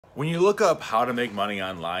When you look up how to make money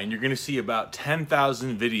online, you're going to see about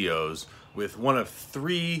 10,000 videos with one of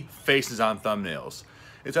three faces on thumbnails.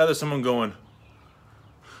 It's either someone going,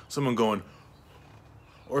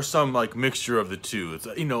 or some like mixture of the two. It's,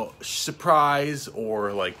 you know, surprise,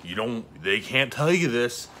 or like, they can't tell you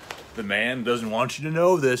this. The man doesn't want you to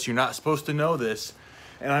know this. You're not supposed to know this.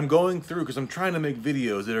 And I'm going through because I'm trying to make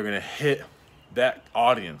videos that are going to hit that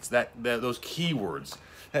audience, those keywords,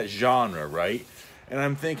 that genre, right? And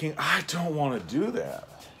I'm thinking, I don't want to do that,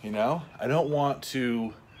 you know? I don't want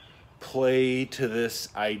to play to this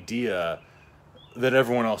idea that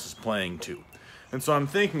everyone else is playing to. And so I'm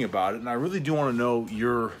thinking about it, and I really do want to know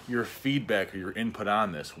your feedback or your input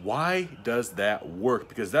on this. Why does that work?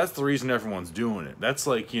 Because that's the reason everyone's doing it. That's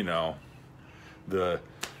like, you know, the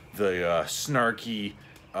snarky,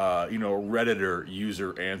 Redditor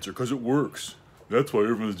user answer, because it works. That's why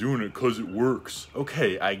everyone's doing it, because it works.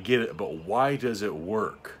 Okay, I get it, but why does it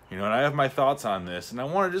work? You know, and I have my thoughts on this, and I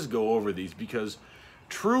want to just go over these because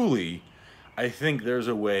truly, I think there's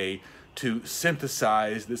a way to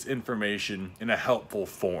synthesize this information in a helpful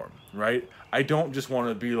form, right? I don't just want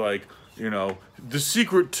to be like, you know, the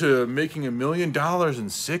secret to making $1 million in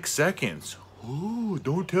 6 seconds. Ooh,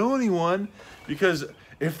 don't tell anyone. Because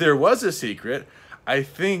if there was a secret, I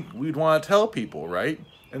think we'd want to tell people, right?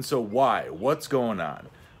 And so why? What's going on?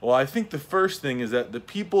 Well, I think the first thing is that the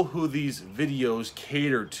people who these videos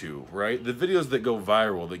cater to, right? The videos that go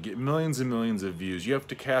viral, that get millions and millions of views, you have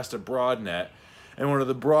to cast a broad net. And one of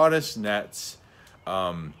the broadest nets,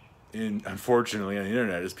 unfortunately, on the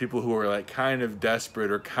internet is people who are like kind of desperate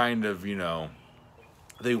or kind of, you know,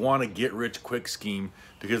 they want a get rich quick scheme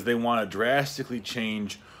because they want to drastically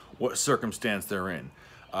change what circumstance they're in.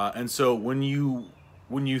 And so when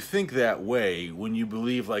you think that way, when you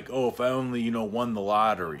believe like, oh, if I only, won the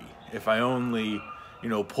lottery, if I only,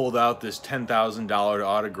 pulled out this $10,000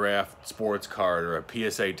 autographed sports card or a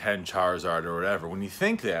PSA 10 Charizard or whatever, when you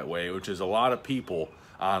think that way, which is a lot of people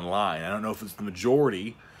online, I don't know if it's the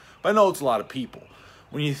majority, but I know it's a lot of people.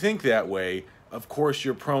 When you think that way, of course,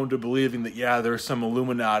 you're prone to believing that, yeah, there's some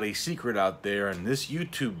Illuminati secret out there, and this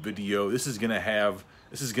YouTube video, this is gonna have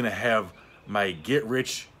my get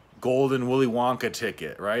rich golden Willy Wonka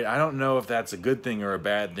ticket, right? I don't know if that's a good thing or a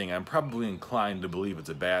bad thing. I'm probably inclined to believe it's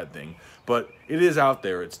a bad thing, but it is out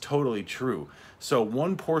there. It's totally true. So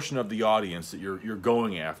one portion of the audience that you're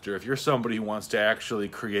going after, if you're somebody who wants to actually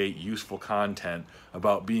create useful content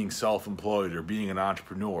about being self-employed or being an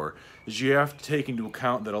entrepreneur, is you have to take into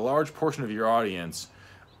account that a large portion of your audience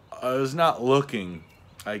is not looking,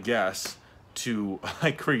 I guess, to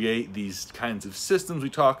create these kinds of systems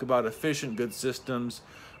we talk about, efficient, good systems,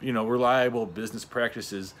 reliable business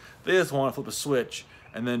practices. They just want to flip a switch,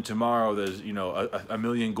 and then tomorrow there's, a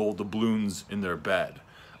million gold doubloons in their bed.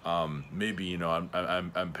 Maybe,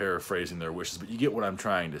 I'm paraphrasing their wishes, but you get what I'm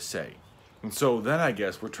trying to say. And so then I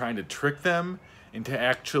guess we're trying to trick them into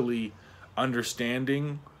actually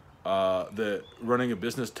understanding that running a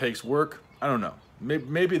business takes work. I don't know.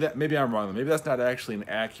 Maybe I'm wrong. Maybe that's not actually an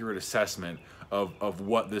accurate assessment of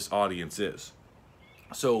what this audience is.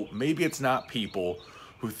 So maybe it's not people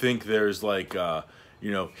who think there's like,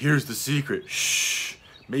 here's the secret, shh.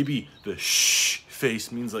 Maybe the shh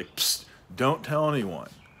face means like, psst, don't tell anyone.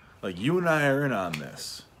 Like, you and I are in on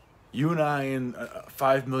this. You and I and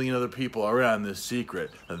 5 million other people are in on this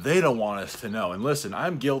secret that they don't want us to know. And listen,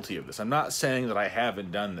 I'm guilty of this. I'm not saying that I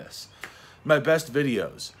haven't done this. My best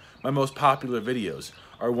videos, my most popular videos,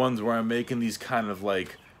 are ones where I'm making these kind of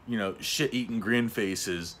like, shit-eating grin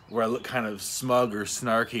faces where I look kind of smug or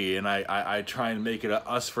snarky, and I try and make it a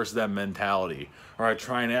us versus them mentality, or I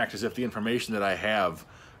try and act as if the information that I have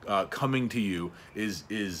coming to you is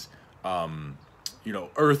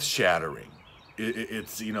earth-shattering.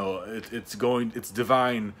 It's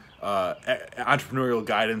divine entrepreneurial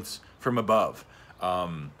guidance from above,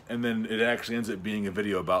 and then it actually ends up being a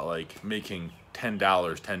video about like making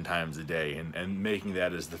 $10 10 times a day and making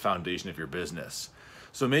that as the foundation of your business.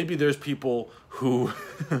 So maybe there's people who,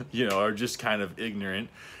 are just kind of ignorant.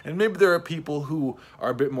 And maybe there are people who are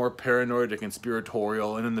a bit more paranoid or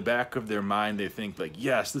conspiratorial. And in the back of their mind, they think like,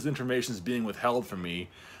 yes, this information is being withheld from me.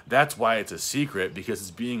 That's why it's a secret, because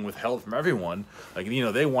it's being withheld from everyone. Like,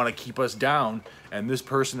 they want to keep us down. And this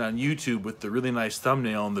person on YouTube with the really nice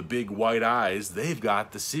thumbnail and the big white eyes, they've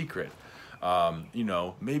got the secret.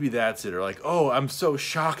 Maybe that's it. Or like, oh, I'm so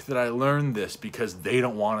shocked that I learned this because they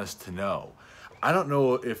don't want us to know. I don't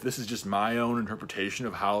know if this is just my own interpretation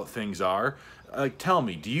of how things are. Like, tell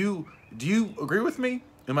me, do you agree with me?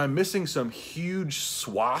 Am I missing some huge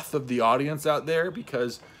swath of the audience out there?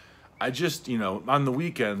 Because I just, on the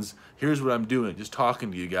weekends, here's what I'm doing, just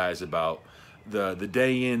talking to you guys about the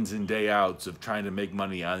day ins and day outs of trying to make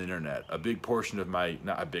money on the internet. A big portion of my,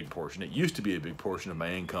 not a big portion, it used to be a big portion of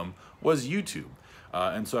my income was YouTube.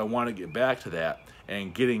 And so I want to get back to that,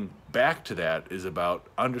 and getting back to that is about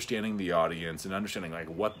understanding the audience and understanding like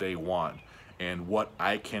what they want and what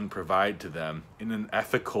I can provide to them in an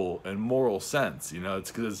ethical and moral sense. You know,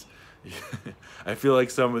 it's because I feel like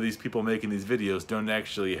some of these people making these videos don't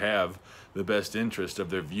actually have the best interest of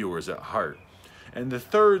their viewers at heart. And the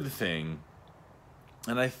third thing,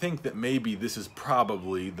 and I think that maybe this is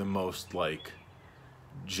probably the most like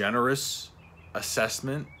generous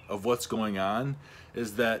assessment of what's going on,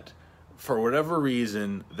 is that for whatever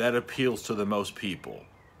reason that appeals to the most people,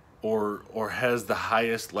 or has the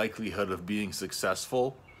highest likelihood of being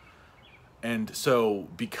successful. And so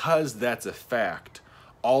because that's a fact,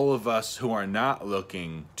 all of us who are not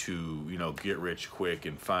looking to, you know, get rich quick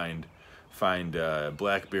and find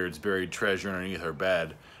Blackbeard's buried treasure underneath our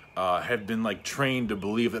bed, have been like trained to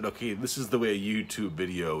believe that, okay, this is the way a YouTube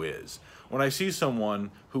video is. When I see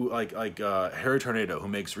someone who like Harry Tornado, who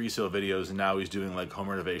makes resale videos and now he's doing like home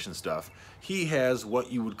renovation stuff, he has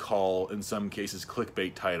what you would call in some cases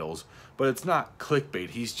clickbait titles, but it's not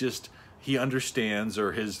clickbait. He understands,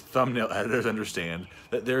 or his thumbnail editors understand,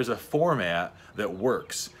 that there's a format that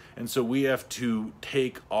works. And so we have to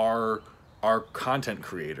take our content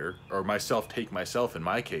creator, or take myself in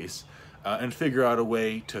my case, and figure out a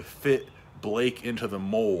way to fit Blake into the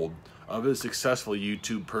mold of a successful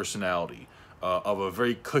YouTube personality, of a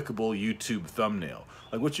very clickable YouTube thumbnail.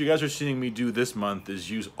 Like what you guys are seeing me do this month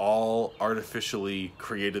is use all artificially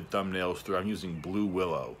created thumbnails I'm using Blue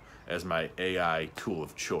Willow as my AI tool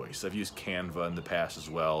of choice. I've used Canva in the past as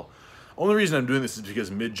well. Only reason I'm doing this is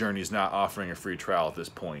because Midjourney is not offering a free trial at this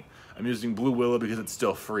point. I'm using Blue Willow because it's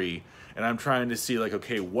still free, and I'm trying to see like,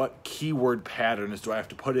 okay, what keyword patterns do I have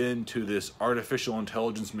to put into this artificial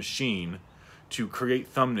intelligence machine to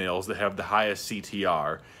create thumbnails that have the highest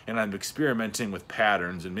CTR, and I'm experimenting with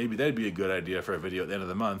patterns, and maybe that'd be a good idea for a video at the end of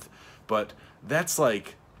the month. But that's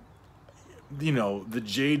like, you know, the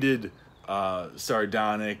jaded,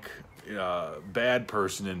 sardonic, bad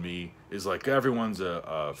person in me is like, everyone's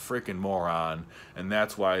a freaking moron, and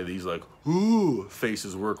that's why these like ooh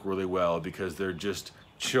faces work really well, because they're just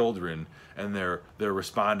children, and they're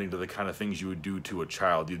responding to the kind of things you would do to a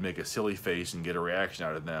child. You'd make a silly face and get a reaction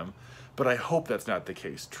out of them. But I hope that's not the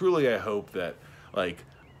case. Truly, I hope that like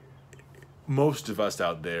most of us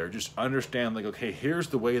out there just understand like, okay, here's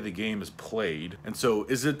the way the game is played. And so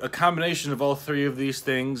is it a combination of all three of these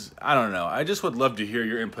things? I don't know. I just would love to hear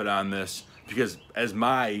your input on this, because as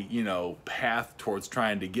my, you know, path towards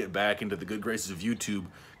trying to get back into the good graces of YouTube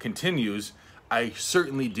continues, I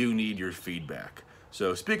certainly do need your feedback.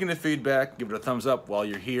 So speaking of feedback, give it a thumbs up while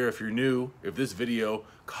you're here. If you're new, if this video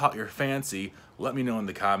caught your fancy, let me know in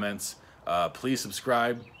the comments. Please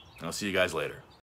subscribe, and I'll see you guys later.